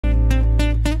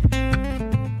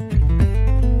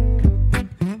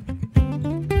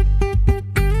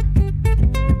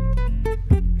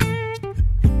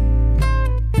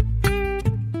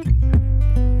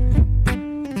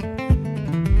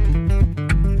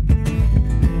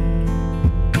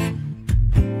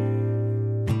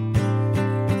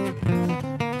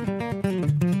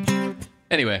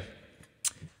Anyway,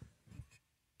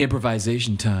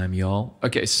 improvisation time, y'all.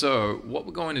 Okay, so what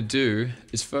we're going to do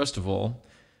is, first of all,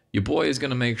 your boy is going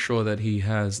to make sure that he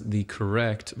has the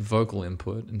correct vocal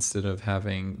input instead of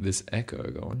having this echo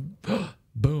going.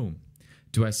 Boom.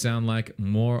 Do I sound like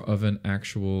more of an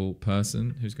actual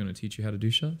person who's going to teach you how to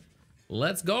do stuff?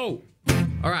 Let's go.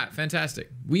 All right,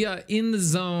 fantastic. We are in the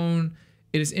zone.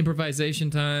 It is improvisation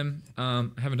time. I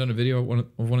haven't done a video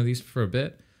of one of these for a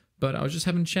bit, but I was just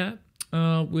having a chat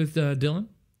with Dylan,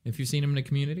 if you've seen him in the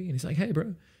community, and he's like, hey,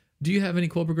 bro, do you have any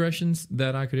chord progressions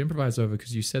that I could improvise over?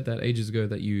 Because you said that ages ago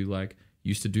that you like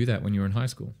used to do that when you were in high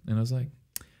school. And I was like,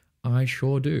 I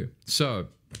sure do. So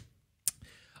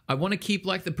I want to keep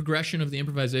like the progression of the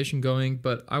improvisation going,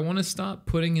 but I want to start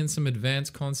putting in some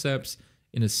advanced concepts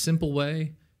in a simple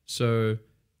way. So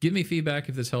give me feedback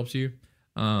if this helps you.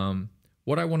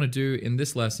 What I want to do in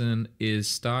this lesson is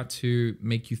start to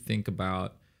make you think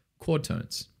about chord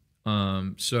tones.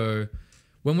 So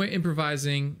when we're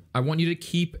improvising, I want you to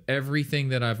keep everything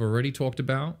that I've already talked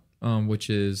about, which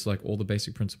is like all the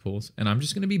basic principles. And I'm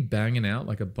just going to be banging out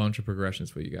like a bunch of progressions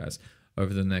for you guys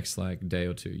over the next like day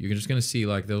or two. You're just going to see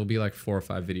like there'll be like 4 or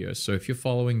 5 videos. So if you're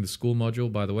following the school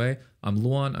module, by the way, I'm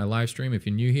Luan. I live stream. If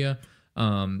you're new here,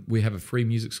 we have a free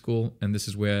music school, and this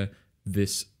is where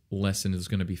this lesson is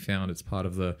going to be found. It's part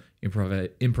of the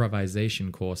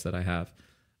improvisation course that I have.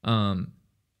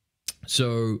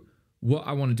 So what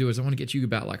I want to do is I want to get you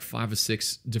about like 5 or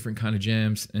 6 different kind of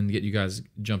jams and get you guys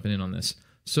jumping in on this.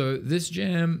 So this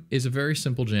jam is a very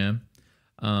simple jam.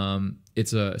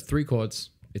 It's 3 chords.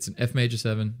 It's an F major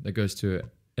 7 that goes to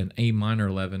an A minor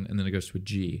 11, and then it goes to a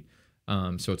G.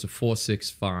 So it's a 4,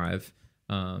 6, 5,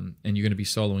 and you're going to be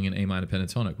soloing an A minor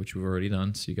pentatonic, which we've already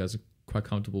done. So you guys are quite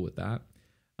comfortable with that.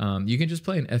 You can just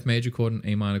play an F major chord, an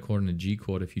A minor chord, and a G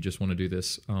chord if you just want to do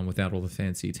this without all the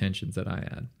fancy tensions that I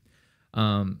add.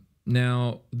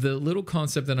 Now, the little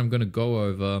concept that I'm going to go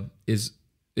over is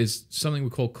something we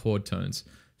call chord tones.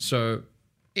 So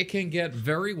it can get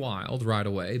very wild right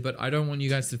away, but I don't want you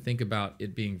guys to think about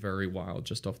it being very wild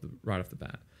just right off the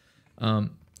bat.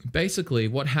 Basically,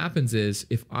 what happens is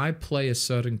if I play a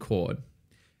certain chord,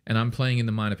 and I'm playing in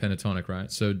the minor pentatonic,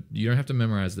 right? So you don't have to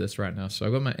memorize this right now. So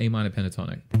I've got my A minor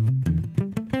pentatonic.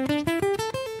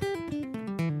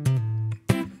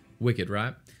 Wicked,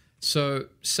 right? So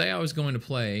say I was going to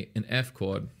play an F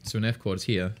chord. So an F chord is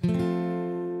here.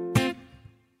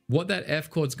 What that F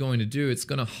chord's going to do, it's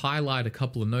going to highlight a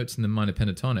couple of notes in the minor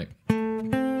pentatonic.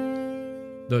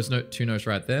 Those 2 notes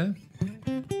right there.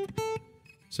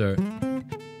 So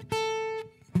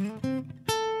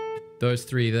those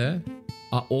 3 there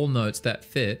are all notes that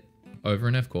fit over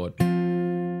an F chord.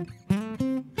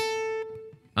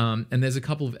 And there's a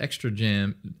couple of extra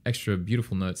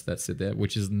beautiful notes that sit there,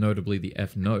 which is notably the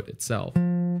F note itself.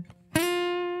 And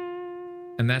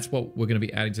that's what we're going to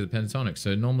be adding to the pentatonic.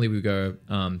 So normally we go,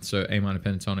 so A minor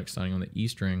pentatonic starting on the E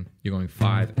string, you're going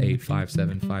 5, 8, 5,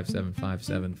 7, 5, 7, 5,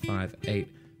 7, 5, 8,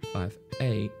 5,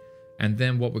 8. And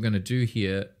then what we're going to do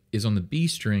here is on the B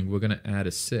string, we're going to add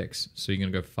a 6. So you're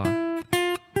going to go 5.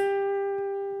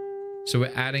 So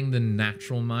we're adding the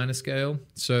natural minor scale.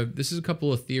 So this is a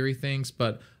couple of theory things,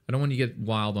 but I don't want you to get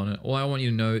wild on it. All I want you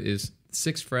to know is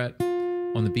 6th fret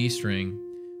on the B string,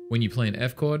 when you play an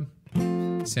F chord,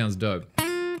 it sounds dope.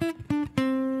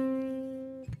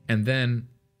 And then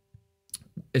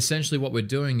essentially what we're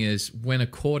doing is when a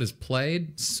chord is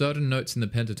played, certain notes in the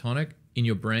pentatonic in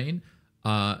your brain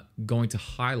are going to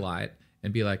highlight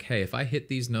and be like, hey, if I hit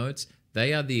these notes,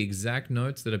 they are the exact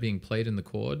notes that are being played in the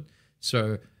chord.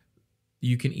 So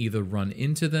you can either run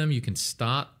into them, you can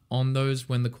start on those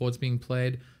when the chord's being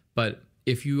played, but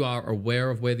if you are aware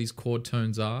of where these chord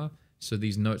tones are, so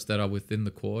these notes that are within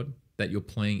the chord that you're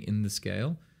playing in the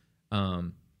scale,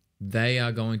 they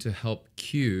are going to help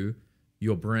cue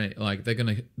your brain. Like they're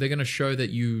gonna show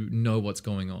that you know what's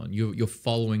going on. You're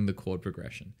following the chord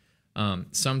progression.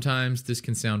 Sometimes this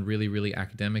can sound really, really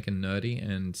academic and nerdy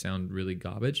and sound really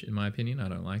garbage, in my opinion. I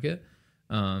don't like it.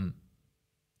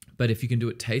 But if you can do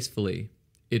it tastefully,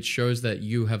 it shows that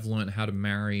you have learned how to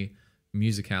marry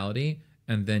musicality,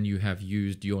 and then you have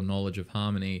used your knowledge of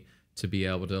harmony to be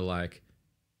able to like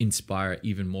inspire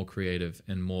even more creative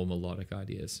and more melodic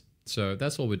ideas. So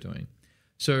that's what we're doing.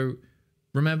 So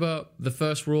remember the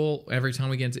first rule, every time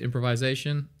we get into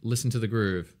improvisation, listen to the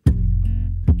groove.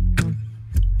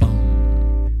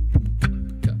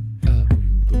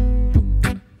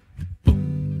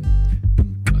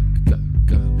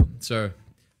 So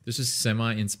this is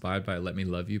semi-inspired by Let Me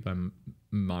Love You by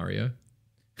Mario.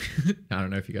 I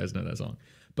don't know if you guys know that song.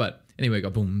 But anyway,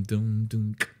 go boom, doom,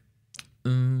 doom,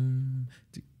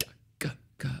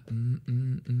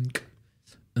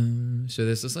 So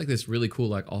there's just like this really cool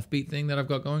like offbeat thing that I've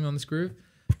got going on this groove.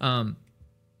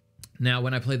 Now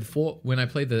when I play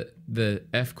the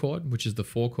F chord, which is the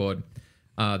 4 chord,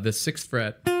 the 6th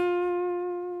fret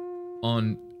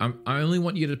on, I only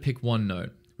want you to pick one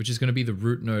note, which is going to be the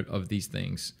root note of these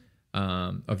things,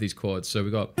 of these chords. So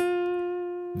we got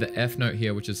the F note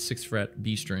here, which is 6th fret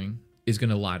B string, is going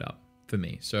to light up for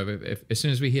me. So if as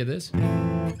soon as we hear this,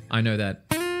 I know that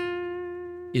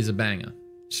is a banger,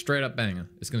 straight up banger.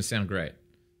 It's going to sound great.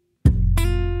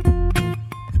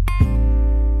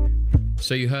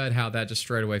 So you heard how that just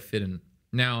straight away fit in.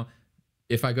 Now,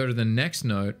 if I go to the next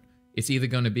note, it's either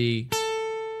going to be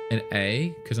an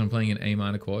A, because I'm playing an A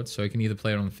minor chord. So I can either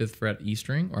play it on the 5th fret E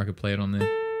string, or I could play it on the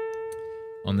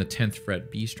 10th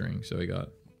fret B string. So we got.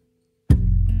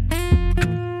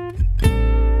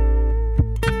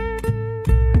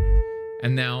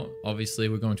 And now, obviously,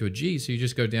 we're going to a G, so you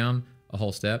just go down a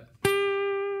whole step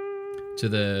to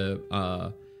the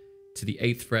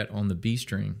 8th fret on the B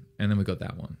string, and then we got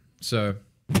that one. So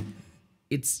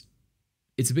it's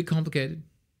a bit complicated,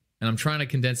 and I'm trying to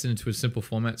condense it into a simple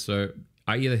format. So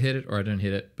I either hit it or I don't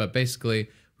hit it. But basically,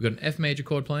 we got an F major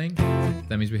chord playing.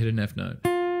 That means we hit an F note.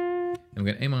 And we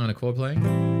got an A minor chord playing.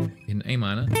 Hit an A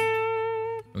minor.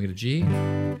 And we get a G.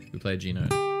 We play a G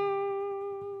note.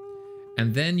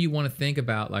 And then you want to think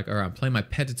about like, all right, I'm playing my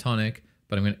pentatonic,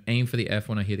 but I'm going to aim for the F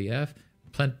when I hear the F.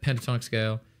 Pentatonic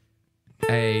scale.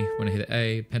 A when I hit the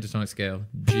A, pentatonic scale,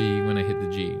 G when I hit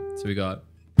the G. So we got.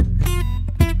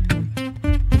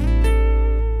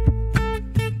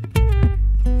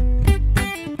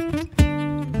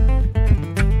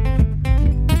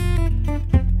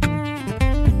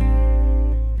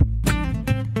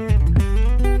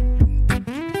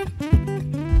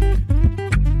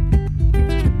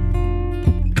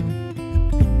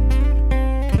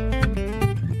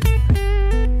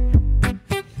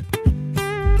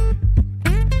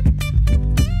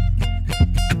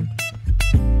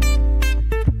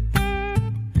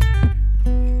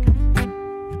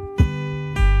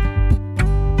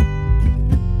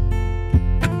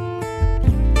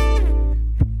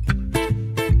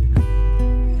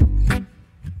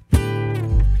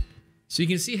 So you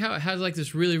can see how it has like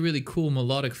this really, really cool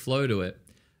melodic flow to it.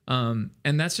 And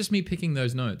that's just me picking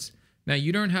those notes. Now,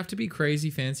 you don't have to be crazy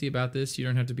fancy about this. You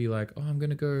don't have to be like, oh, I'm going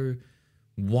to go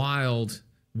wild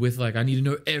with like, I need to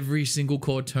know every single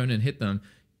chord tone and hit them.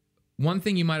 One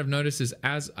thing you might have noticed is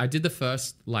as I did the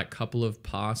first like couple of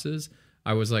passes,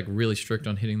 I was like really strict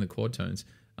on hitting the chord tones.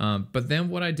 But then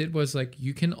what I did was like,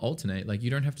 you can alternate. Like you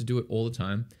don't have to do it all the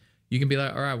time. You can be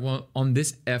like, all right, well, on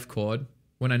this F chord,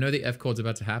 when I know the F chord's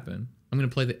about to happen, I'm going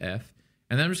to play the F,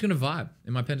 and then I'm just going to vibe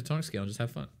in my pentatonic scale and just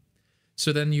have fun.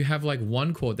 So then you have like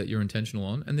one chord that you're intentional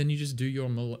on, and then you just do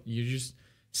you just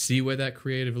see where that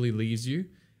creatively leads you.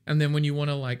 And then when you want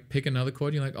to like pick another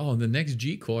chord, you're like, oh, the next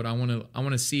G chord, I want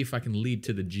to see if I can lead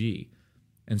to the G.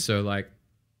 And so like,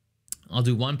 I'll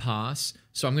do one pass.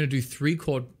 So I'm going to do 3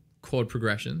 chord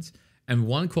progressions, and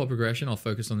 1 chord progression, I'll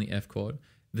focus on the F chord.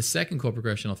 The 2nd chord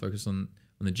progression, I'll focus on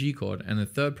the G chord, and the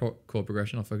 3rd chord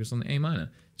progression, I'll focus on the A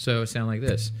minor. So it sounds like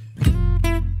this.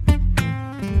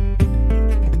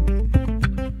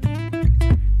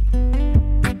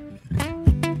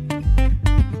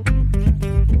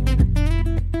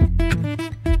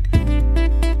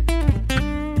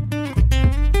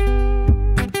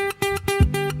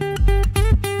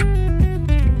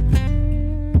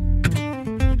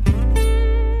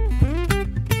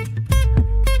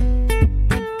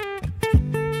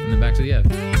 And then back to the F.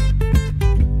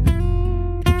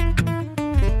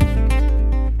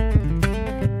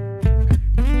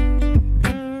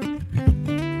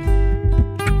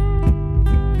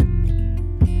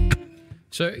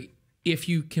 So if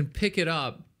you can pick it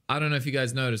up, I don't know if you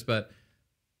guys noticed, but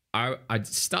I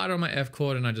started on my F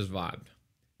chord and I just vibed.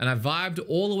 And I vibed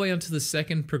all the way onto the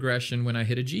 2nd progression when I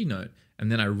hit a G note.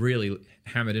 And then I really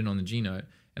hammered in on the G note.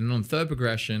 And then on 3rd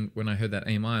progression, when I heard that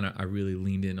A minor, I really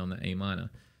leaned in on the A minor.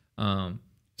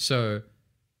 So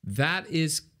that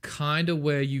is kind of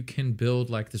where you can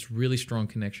build like this really strong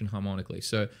connection harmonically.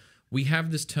 So we have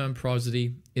this term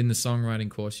prosody in the songwriting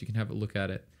course. You can have a look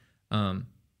at it.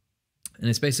 And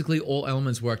it's basically all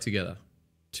elements work together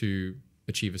to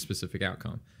achieve a specific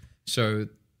outcome. So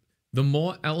the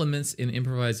more elements in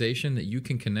improvisation that you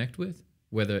can connect with,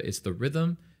 whether it's the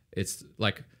rhythm, it's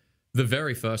like the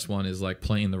very first one is like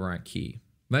playing the right key.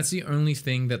 That's the only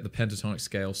thing that the pentatonic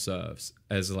scale serves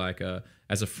as like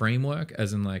as a framework,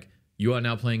 as in like you are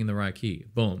now playing in the right key.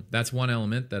 Boom. That's one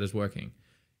element that is working.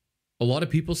 A lot of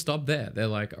people stop there. They're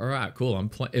like, all right, cool.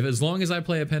 As long as I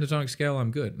play a pentatonic scale, I'm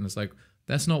good. And it's like,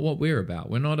 that's not what we're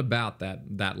about. We're not about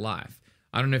that life.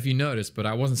 I don't know if you noticed, but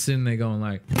I wasn't sitting there going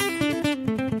like...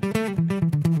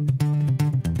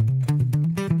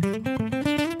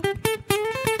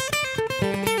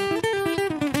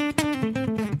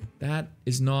 That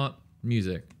is not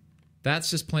music. That's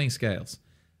just playing scales.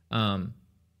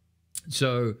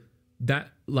 So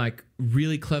that like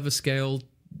really clever scale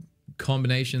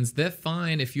combinations, they're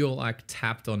fine if you're like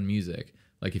tapped on music.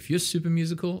 Like if you're super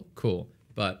musical, cool.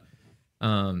 But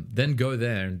then go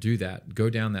there and do that. Go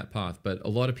down that path. But a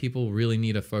lot of people really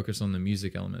need to focus on the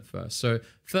music element first. So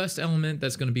first element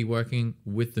that's going to be working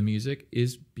with the music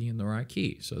is being in the right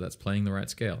key. So that's playing the right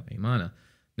scale, A minor.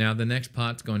 Now the next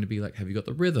part's going to be like, have you got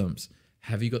the rhythms?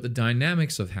 Have you got the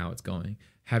dynamics of how it's going?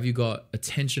 Have you got a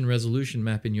tension resolution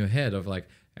map in your head of like,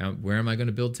 where am I going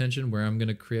to build tension? Where I'm going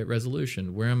to create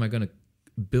resolution? Where am I going to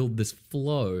build this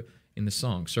flow in the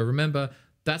song? So remember,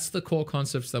 that's the core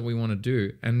concepts that we want to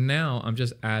do. And now I'm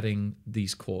just adding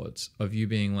these chords of you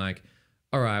being like,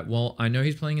 all right, well, I know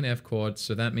he's playing an F chord.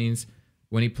 So that means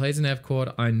when he plays an F chord,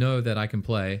 I know that I can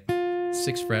play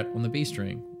 6th fret on the B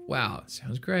string. Wow,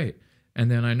 sounds great. And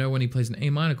then I know when he plays an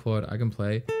A minor chord, I can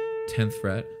play 10th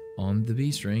fret on the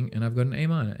B string and I've got an A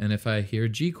minor. And if I hear a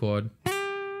G chord,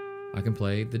 I can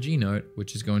play the G note,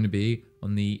 which is going to be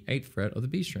on the 8th fret of the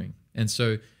B string. And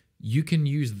so you can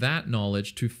use that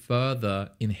knowledge to further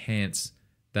enhance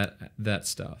that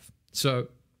stuff. So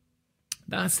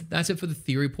that's it for the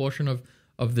theory portion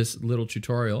of this little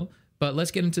tutorial. But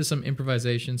let's get into some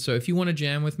improvisation. So if you want to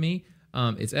jam with me,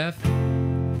 it's F,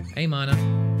 A minor,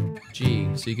 G.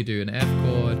 So you could do an F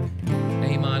chord,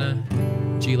 A minor,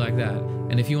 G like that.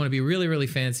 And if you want to be really, really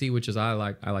fancy, which is I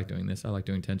like doing this. I like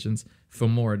doing tensions for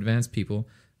more advanced people.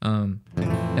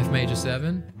 F major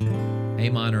 7, A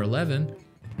minor 11,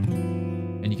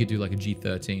 and you could do like a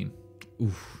G13.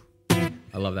 Oof,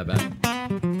 I love that bad.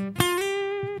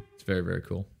 It's very, very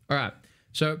cool. All right,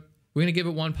 so we're gonna give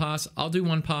it one pass. I'll do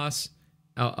one pass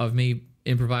of me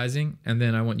improvising, and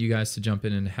then I want you guys to jump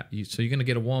in and so you're gonna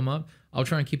get a warm up. I'll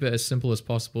try and keep it as simple as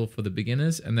possible for the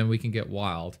beginners, and then we can get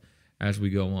wild as we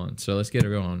go on. So let's get it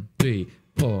going. 3,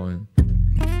 4.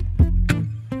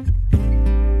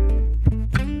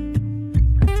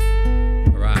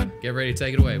 All right, get ready to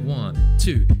take it away. 1,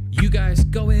 2. You guys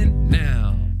go in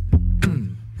now.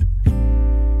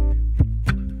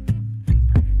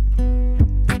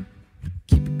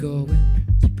 Keep it going,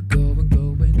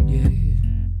 yeah.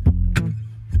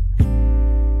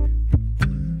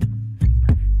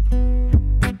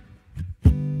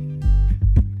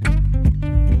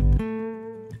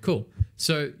 Cool.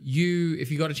 So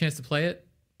if you got a chance to play it,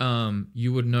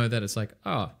 you would know that it's like,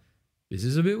 oh, this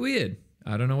is a bit weird.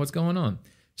 I don't know what's going on.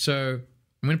 So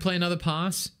I'm going to play another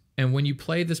pass. And when you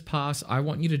play this pass, I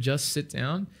want you to just sit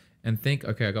down and think,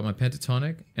 okay, I got my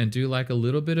pentatonic, and do like a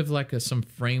little bit of like some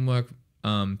framework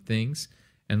things,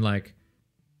 and like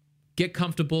get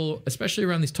comfortable, especially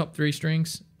around these top 3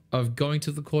 strings, of going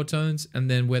to the chord tones and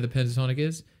then where the pentatonic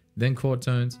is, then chord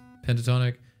tones,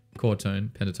 pentatonic, chord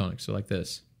tone, pentatonic. So like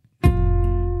this.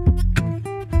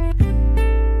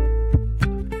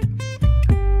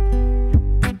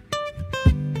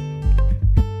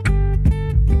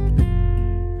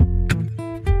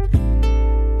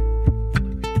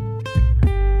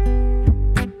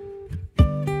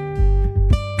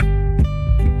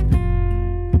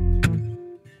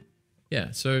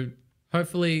 Yeah, so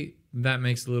hopefully that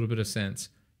makes a little bit of sense.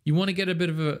 You want to get a bit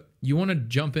of you want to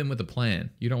jump in with a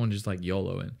plan. You don't want to just like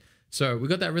YOLO in. So we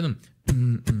got that rhythm.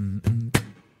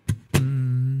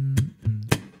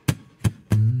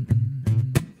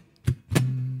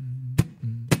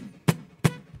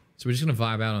 So we're just going to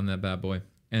vibe out on that bad boy,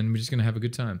 and we're just going to have a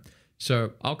good time.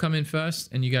 So I'll come in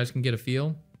first and you guys can get a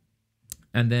feel.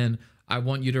 And then I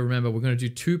want you to remember, we're going to do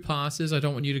 2 passes. I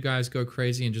don't want you to guys go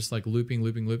crazy and just like looping.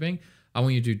 I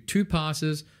want you to do 2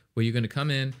 passes where you're going to come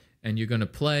in and you're going to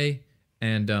play,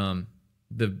 and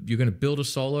you're going to build a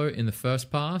solo in the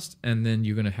first pass, and then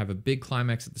you're going to have a big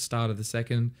climax at the start of the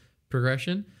second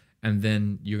progression, and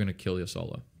then you're going to kill your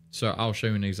solo. So I'll show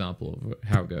you an example of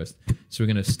how it goes. So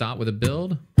we're going to start with a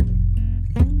build.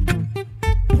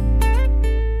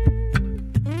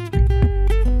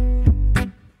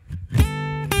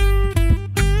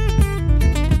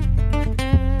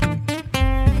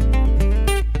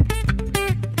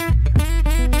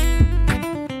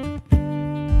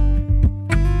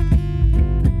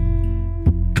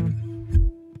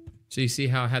 So you see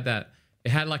how it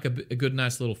had like a good,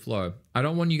 nice little flow. I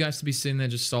don't want you guys to be sitting there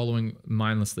just soloing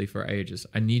mindlessly for ages.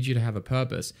 I need you to have a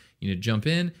purpose. You need to jump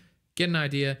in, get an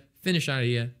idea, finish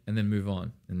idea, and then move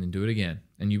on, and then do it again.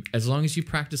 And you, as long as you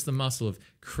practice the muscle of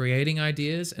creating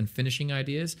ideas and finishing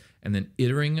ideas, and then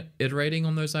iterating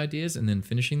on those ideas, and then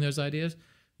finishing those ideas,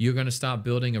 you're going to start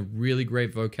building a really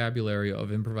great vocabulary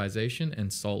of improvisation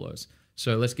and solos.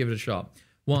 So let's give it a shot.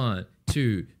 1,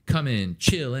 2, come in,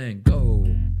 chill, and go.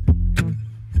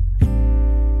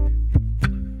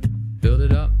 Build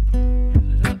it up, build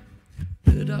it up,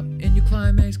 build it up, and your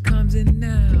climax comes in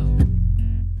now.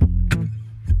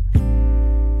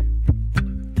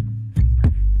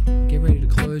 Get ready to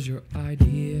close your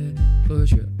idea,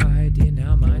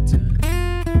 now my turn.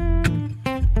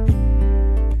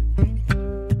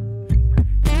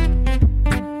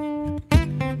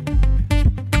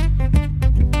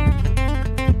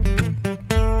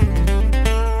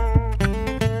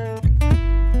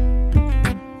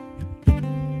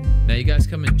 Now you guys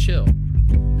come and chill.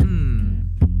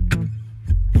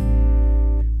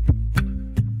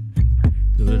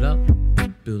 Build it up,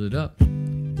 build it up,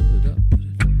 build it up,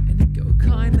 and then go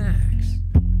climax.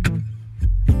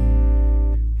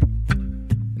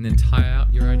 And then tie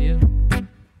out your idea.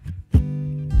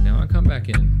 And now I come back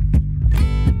in.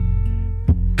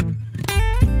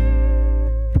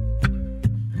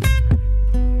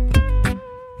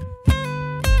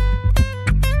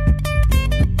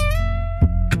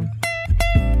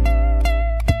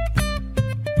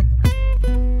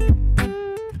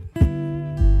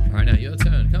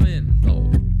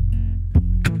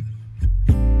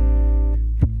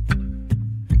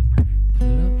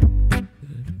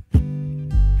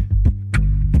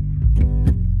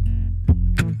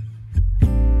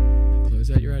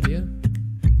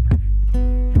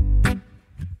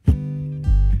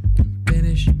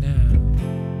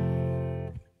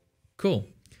 Cool.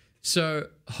 So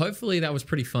hopefully that was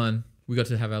pretty fun. We got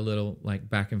to have our little like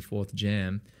back and forth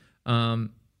jam.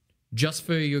 Just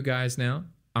for you guys now,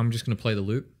 I'm just going to play the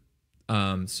loop.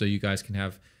 So you guys can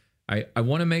have, I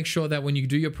want to make sure that when you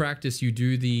do your practice, you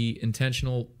do the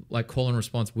intentional like call and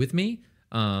response with me.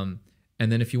 And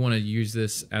then if you want to use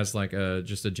this as like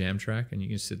just a jam track and you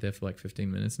can sit there for like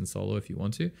 15 minutes and solo if you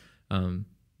want to, then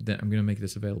I'm going to make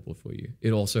this available for you.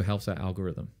 It also helps our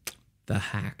algorithm. The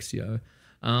hacks, yo.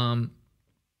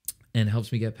 And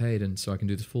helps me get paid, and so I can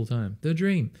do this full time. The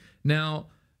dream. Now,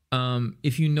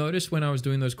 if you notice when I was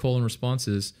doing those call and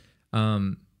responses,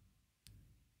 I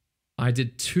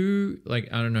did 2, like,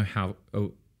 I don't know how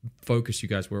focused you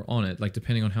guys were on it, like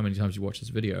depending on how many times you watch this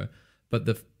video. But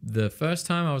the first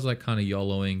time I was like kind of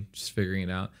YOLOing, just figuring it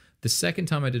out. The second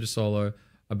time I did a solo,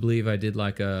 I believe I did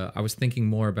like I was thinking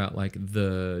more about like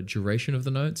the duration of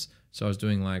the notes. So I was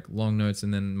doing like long notes,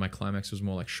 and then my climax was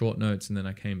more like short notes, and then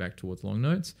I came back towards long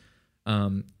notes.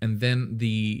 And then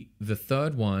the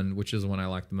third one, which is the one I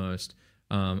like the most,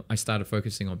 I started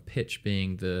focusing on pitch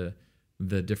being the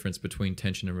difference between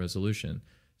tension and resolution.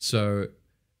 So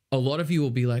a lot of you will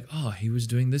be like, oh, he was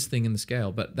doing this thing in the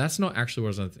scale, but that's not actually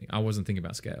what I was thinking. I wasn't thinking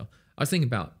about scale. I was thinking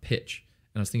about pitch,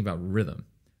 and I was thinking about rhythm.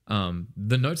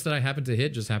 The notes that I happened to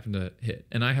hit just happened to hit,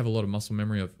 and I have a lot of muscle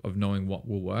memory of knowing what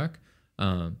will work,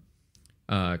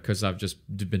 because I've just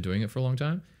been doing it for a long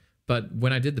time. But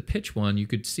when I did the pitch one, you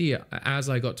could see as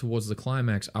I got towards the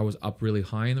climax, I was up really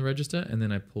high in the register, and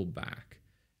then I pulled back,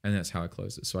 and that's how I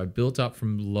closed it. So I built up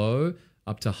from low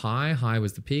up to high. High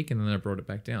was the peak, and then I brought it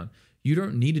back down. You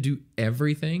don't need to do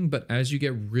everything, but as you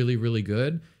get really, really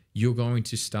good, you're going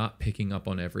to start picking up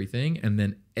on everything, and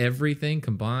then everything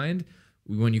combined,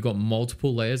 when you got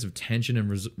multiple layers of tension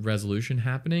and resolution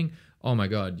happening, oh my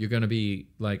God, you're going to be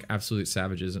like absolute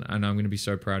savages, and I'm going to be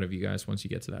so proud of you guys once you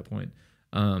get to that point.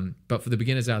 But for the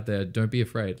beginners out there, don't be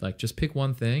afraid. Like, just pick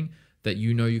one thing that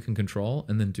you know you can control,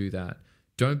 and then do that.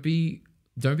 Don't be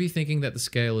thinking that the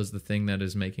scale is the thing that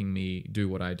is making me do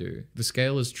what I do. The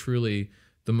scale is truly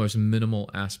the most minimal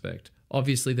aspect.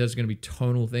 Obviously, there's going to be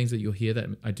tonal things that you'll hear that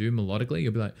I do melodically.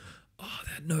 You'll be like, oh,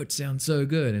 that note sounds so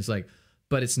good. And it's like,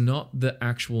 but it's not the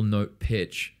actual note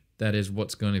pitch that is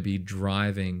what's going to be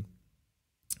driving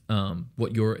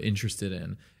what you're interested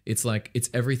in. It's like, it's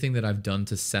everything that I've done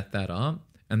to set that up.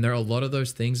 And there are a lot of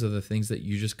those things are the things that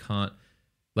you just can't,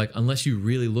 like, unless you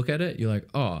really look at it, you're like,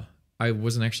 oh, I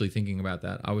wasn't actually thinking about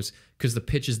that. Because the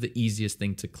pitch is the easiest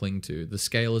thing to cling to. The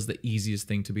scale is the easiest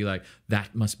thing to be like,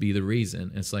 that must be the reason.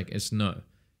 And it's like, it's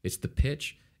the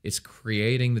pitch. It's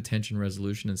creating the tension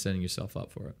resolution and setting yourself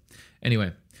up for it.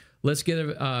 Anyway, let's give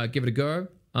it a go.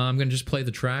 I'm going to just play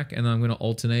the track, and then I'm going to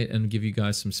alternate and give you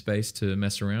guys some space to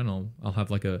mess around. I'll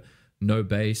have like a no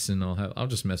bass, and I'll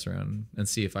just mess around and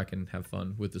see if I can have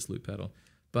fun with this loop pedal.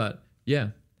 But yeah,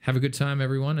 have a good time,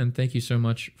 everyone, and thank you so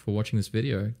much for watching this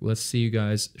video. Let's see you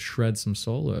guys shred some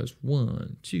solos.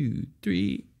 1, 2,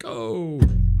 3, go!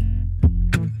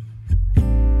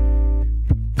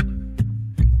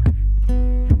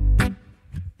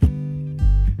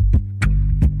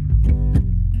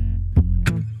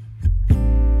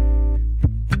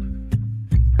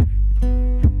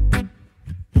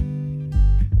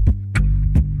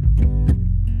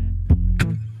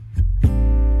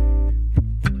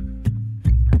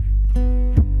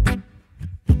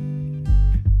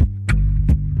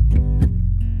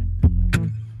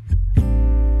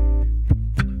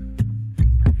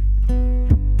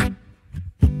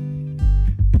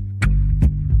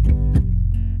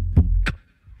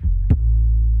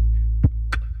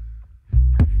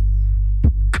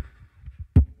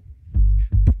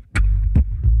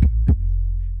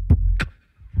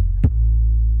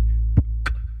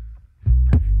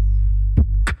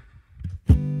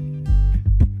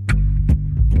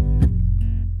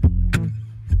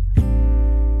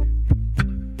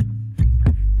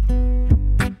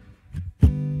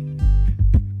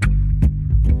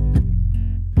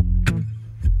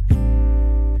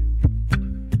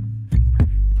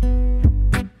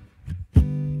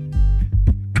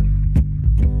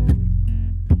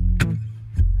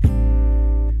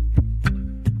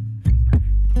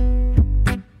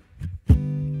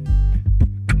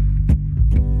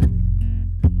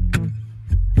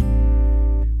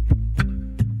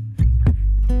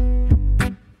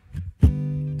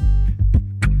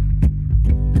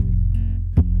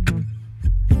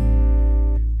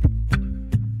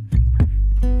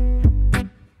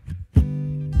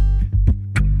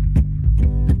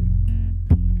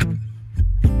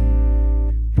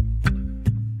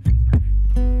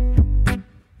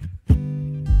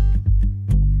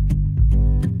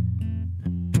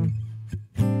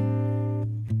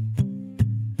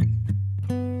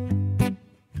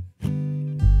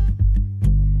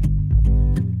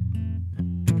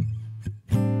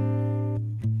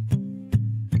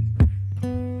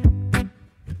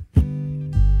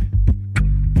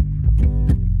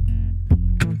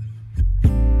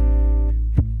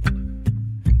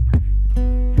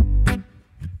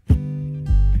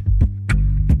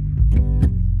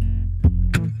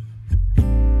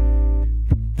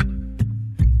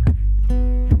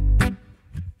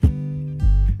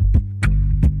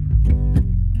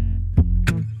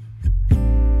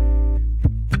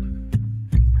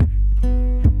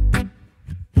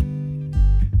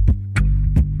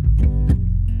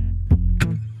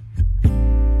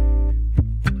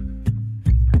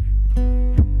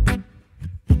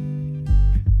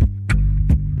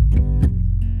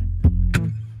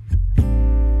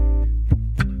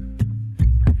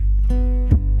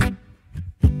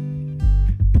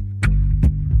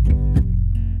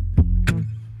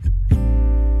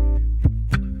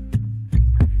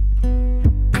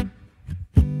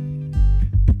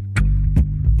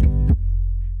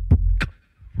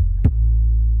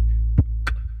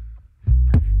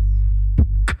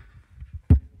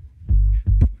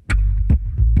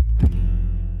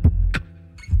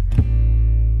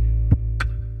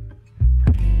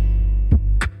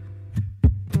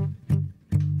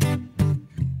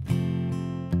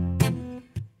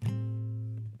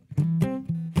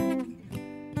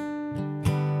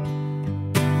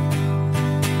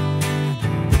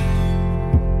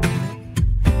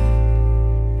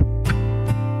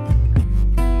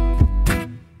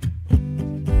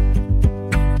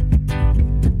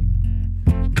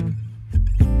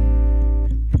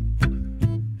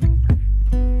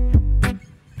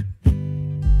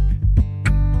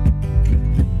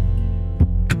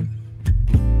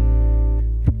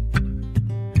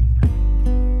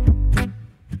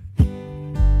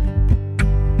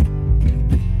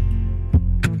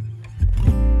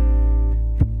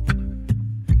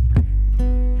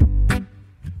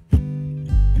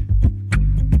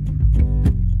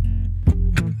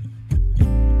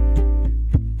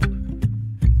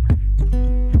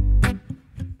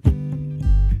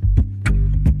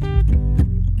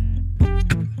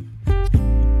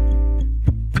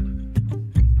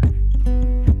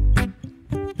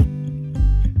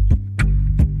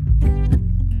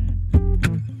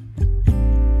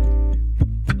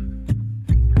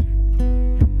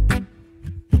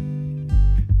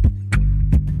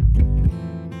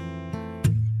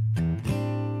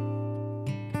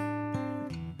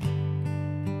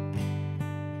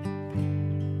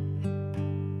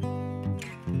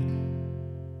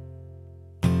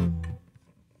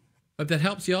 Hope that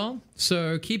helps, y'all.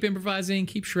 So keep improvising,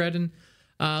 keep shredding.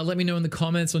 Let me know in the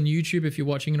comments on YouTube if you're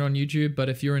watching it on YouTube. But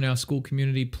if you're in our school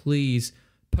community, please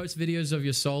post videos of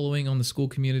your soloing on the school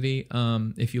community.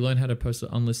 If you learn how to post an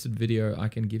unlisted video, I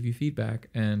can give you feedback.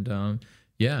 And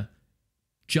yeah,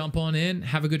 jump on in,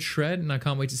 have a good shred, and I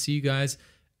can't wait to see you guys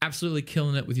absolutely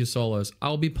killing it with your solos.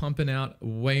 I'll be pumping out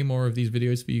way more of these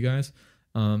videos for you guys.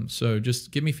 So just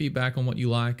give me feedback on what you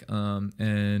like.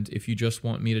 And if you just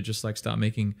want me to just like start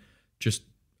making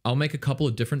I'll make a couple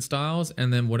of different styles,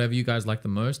 and then whatever you guys like the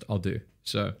most, I'll do.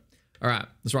 So, all right,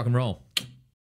 let's rock and roll.